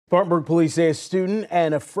Spartanburg police say a student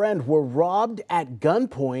and a friend were robbed at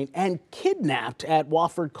gunpoint and kidnapped at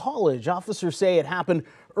Wofford College. Officers say it happened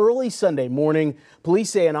early Sunday morning. Police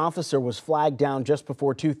say an officer was flagged down just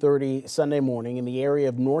before 2:30 Sunday morning in the area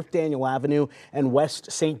of North Daniel Avenue and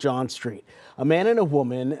West St. John Street. A man and a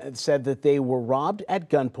woman said that they were robbed at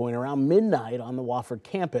gunpoint around midnight on the Wofford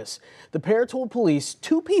campus. The pair told police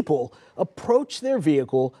two people approached their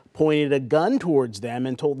vehicle, pointed a gun towards them,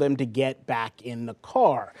 and told them to get back in the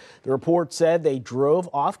car. The report said they drove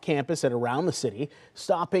off campus and around the city,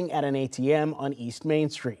 stopping at an ATM on East Main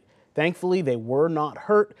Street. Thankfully, they were not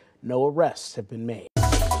hurt. No arrests have been made.